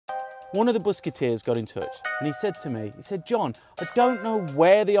one of the Busketeers got in touch and he said to me, he said, John, I don't know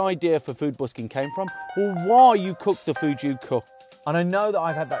where the idea for food busking came from or why you cook the food you cook. And I know that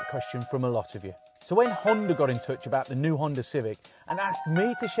I've had that question from a lot of you. So when Honda got in touch about the new Honda Civic and asked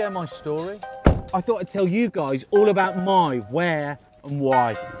me to share my story, I thought I'd tell you guys all about my where and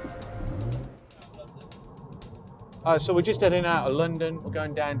why. So we're just heading out of London. We're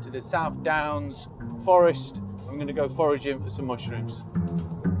going down to the South Downs forest. I'm going to go foraging for some mushrooms.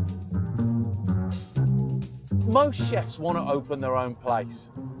 Most chefs want to open their own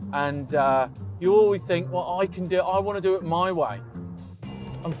place, and you always think, well, I want to do it my way.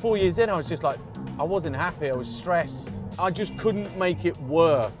 And 4 years in, I was just like, I wasn't happy, I was stressed. I just couldn't make it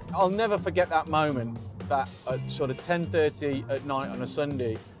work. I'll never forget that moment, that at sort of 10:30 at night on a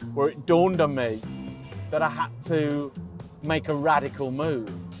Sunday, where it dawned on me that I had to make a radical move.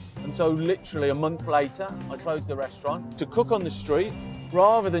 And so literally a month later, I closed the restaurant to cook on the streets.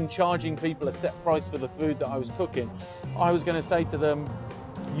 Rather than charging people a set price for the food that I was cooking, I was going to say to them,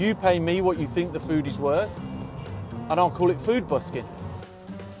 you pay me what you think the food is worth, and I'll call it food busking.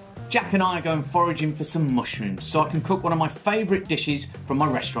 Jack and I are going foraging for some mushrooms so I can cook one of my favourite dishes from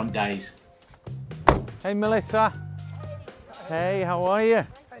my restaurant days. Hey Melissa. Hey, how are you?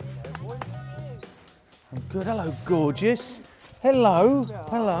 I'm good. Hello, gorgeous. Hello.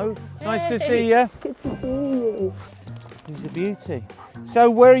 Hello. Nice to see you. Good to see you. He's a beauty. So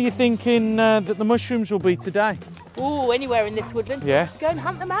where are you thinking that the mushrooms will be today? Oh, anywhere in this woodland. Yeah. Go and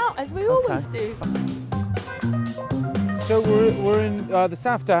hunt them out, as we always do. So we're in the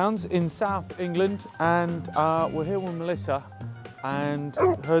South Downs in South England, and we're here with Melissa and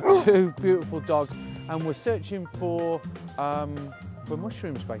her two beautiful dogs, and we're searching for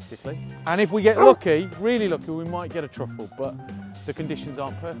mushrooms basically. And if we get lucky, really lucky, we might get a truffle, but the conditions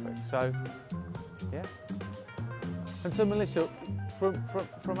aren't perfect. So yeah. And so Melissa,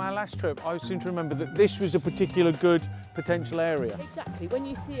 from our last trip, I seem to remember that this was a particular good potential area. Exactly, when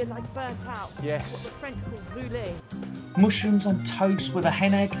you see it like burnt out. Yes. What the French call brûlée. Mushrooms on toast with a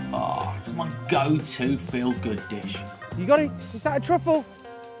hen egg. Oh, it's my go-to feel-good dish. You got it? Is that a truffle?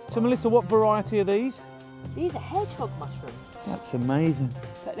 So Melissa, what variety are these? These are hedgehog mushrooms. That's amazing.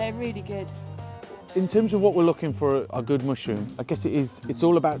 But they're really good. In terms of what we're looking for a good mushroom, I guess it's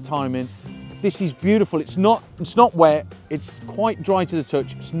all about timing. This is beautiful. It's not wet. It's quite dry to the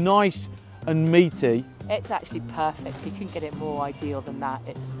touch. It's nice and meaty. It's actually perfect. You couldn't get it more ideal than that.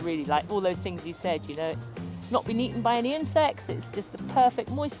 It's really like all those things you said, you know, it's not been eaten by any insects. It's just the perfect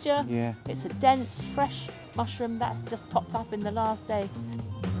moisture. Yeah. It's a dense, fresh mushroom that's just popped up in the last day.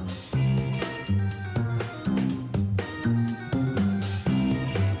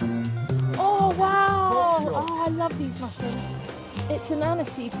 Oh, wow. Oh, I love these mushrooms. It's an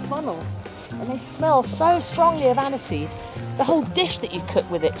aniseed funnel. And they smell so strongly of aniseed. The whole dish that you cook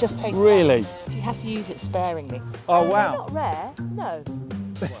with it just tastes Really? So you have to use it sparingly. Oh, wow. They're not rare, no.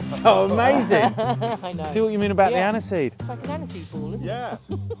 So amazing. I know. See what you mean about the aniseed? It's like an aniseed ball, isn't it?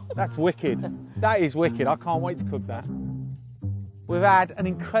 That's wicked. That is wicked. I can't wait to cook that. We've had an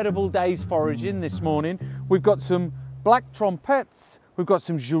incredible day's foraging this morning. We've got some black trumpets, we've got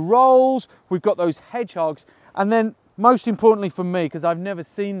some girolles, we've got those hedgehogs, and then most importantly for me, because I've never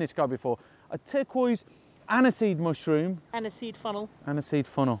seen this guy before, a turquoise aniseed mushroom. Aniseed funnel. Aniseed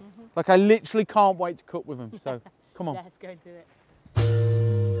funnel. Like I literally can't wait to cook with them. So come on. Let's go and do it.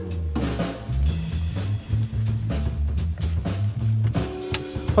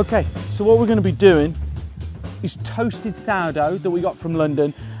 Okay, so what we're going to be doing is toasted sourdough that we got from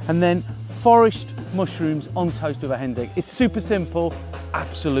London, and then foraged mushrooms on toast with a hen's egg. It's super simple,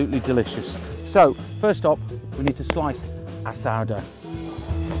 absolutely delicious. So first up, we need to slice our sourdough.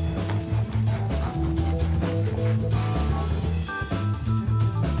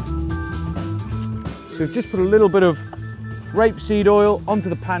 So we've just put a little bit of rapeseed oil onto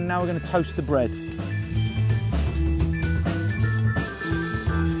the pan. Now we're going to toast the bread.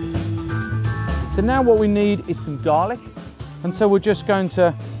 So now what we need is some garlic. And so we're just going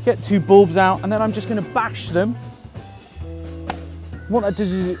to get 2 bulbs out, and then I'm just going to bash them. What that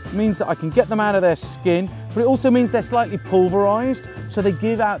does is it means that I can get them out of their skin, but it also means they're slightly pulverized, so they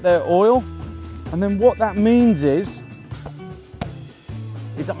give out their oil. And then what that means is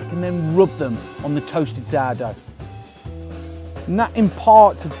that I can then rub them on the toasted sourdough. And that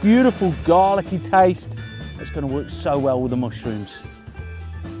imparts a beautiful garlicky taste that's going to work so well with the mushrooms.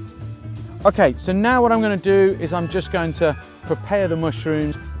 Okay, so now what I'm going to do is I'm just going to prepare the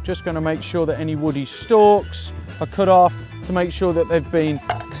mushrooms. Just going to make sure that any woody stalks are cut off, to make sure that they've been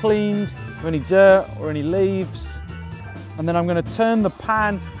cleaned of any dirt or any leaves. And then I'm going to turn the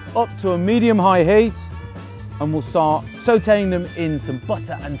pan up to a medium-high heat, and we'll start sauteing them in some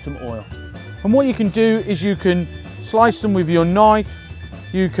butter and some oil. And what you can do is you can slice them with your knife,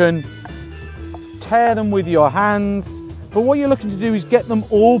 you can tear them with your hands, but what you're looking to do is get them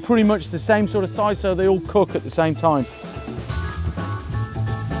all pretty much the same sort of size so they all cook at the same time.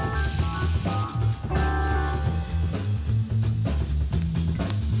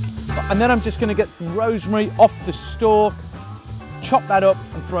 And then I'm just going to get some rosemary off the stalk, chop that up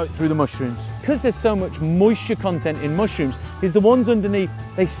and throw it through the mushrooms. Because there's so much moisture content in mushrooms, is the ones underneath,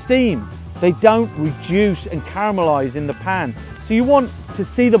 they steam. They don't reduce and caramelize in the pan. So you want to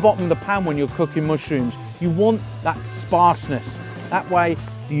see the bottom of the pan when you're cooking mushrooms. You want that sparseness. That way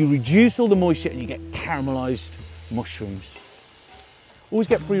you reduce all the moisture and you get caramelized mushrooms. Always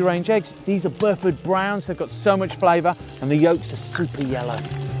get free range eggs. These are Burford Browns. They've got so much flavor and the yolks are super yellow.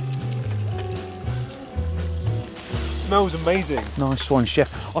 Smells amazing. Nice one,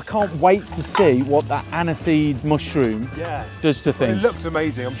 chef. I can't wait to see what that aniseed mushroom does to things. It looks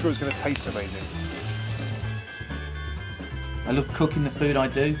amazing. I'm sure it's going to taste amazing. I love cooking the food I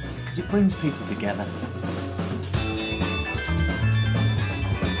do because it brings people together.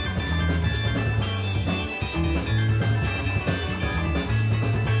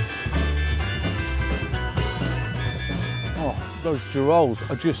 Oh, those girolles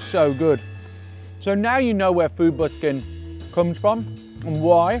are just so good. So now you know where food busking comes from and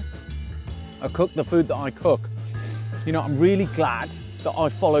why I cook the food that I cook. You know, I'm really glad that I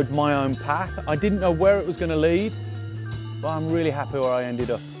followed my own path. I didn't know where it was going to lead, but I'm really happy where I ended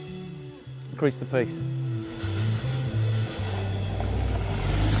up. Increase the peace.